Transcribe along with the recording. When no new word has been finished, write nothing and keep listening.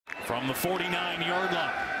from the 49-yard line.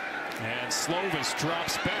 And Slovis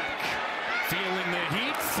drops back. Feeling the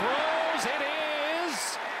heat, throws, it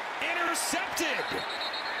is intercepted.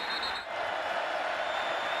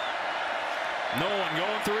 Nolan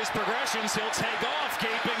going through his progressions, he'll take off,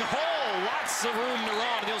 gaping hole, lots of room to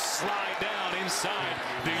run, he'll slide down inside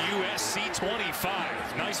the USC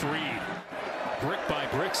 25. Nice read. Brick by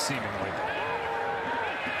brick, seemingly.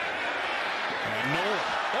 And Nolan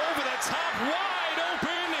over the top, wide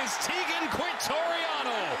open is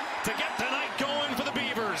to get the night going for the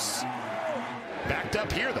Beavers. Backed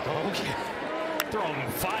up here, though. Okay. Thrown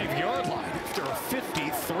 5-yard line after a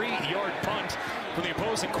 53-yard punt for the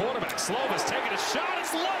opposing quarterback. Slovis taking a shot.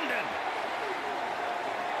 It's London.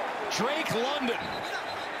 Drake London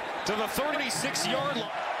to the 36-yard line.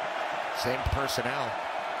 Same personnel.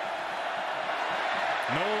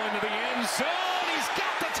 Nolan to the end zone. He's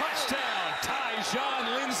got the touchdown.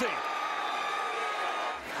 Tyjon Lindsey.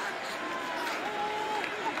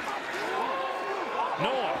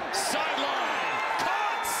 Noah, sideline,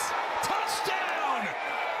 caught, touchdown!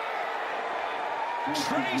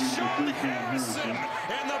 Trojans Harrison,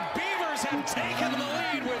 and the Beavers have taken the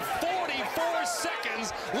lead with 44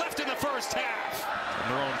 seconds left in the first half. On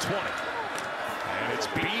their own 20. And it's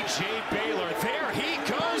B.J. Baylor. There he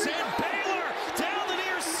goes, and Baylor down the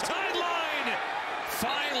near sideline.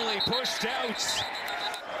 Finally pushed out.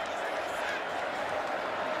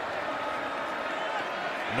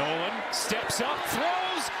 Nolan steps up,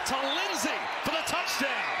 throws to Lindsey for the touchdown.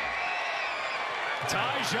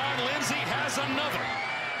 Tyjon Lindsey has another.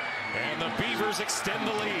 And the Beavers extend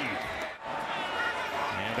the lead.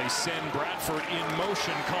 And they send Bradford in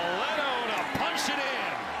motion. Coletto to punch it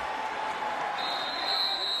in.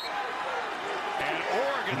 And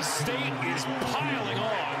Oregon State is piling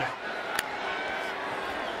on.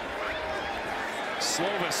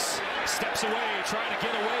 Slovis steps away, trying to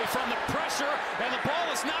get away from the pressure, and the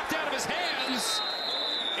ball is knocked out of his hands.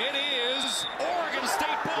 It is Oregon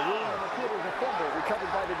State ball.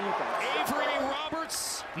 Avery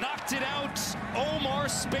Roberts knocked it out. Omar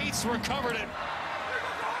Spates recovered it.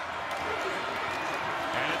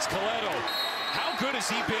 And it's Coletto. How good has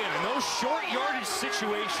he been in those short yardage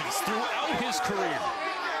situations throughout his career?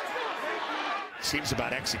 Seems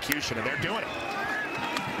about execution, and they're doing it.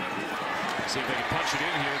 See if they can punch it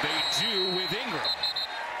in here. They do with Ingram.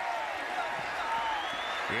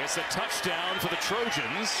 It's a touchdown for the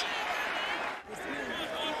Trojans.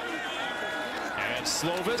 And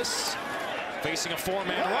Slovis, facing a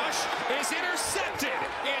 4-man rush, is intercepted.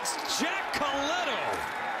 It's Jack Coletto.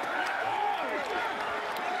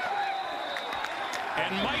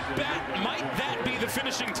 And might that be the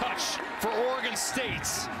finishing touch for Oregon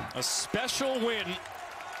State? A special win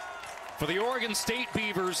for the Oregon State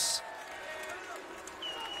Beavers.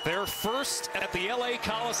 Their first at the LA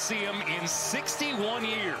Coliseum in 61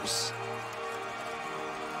 years.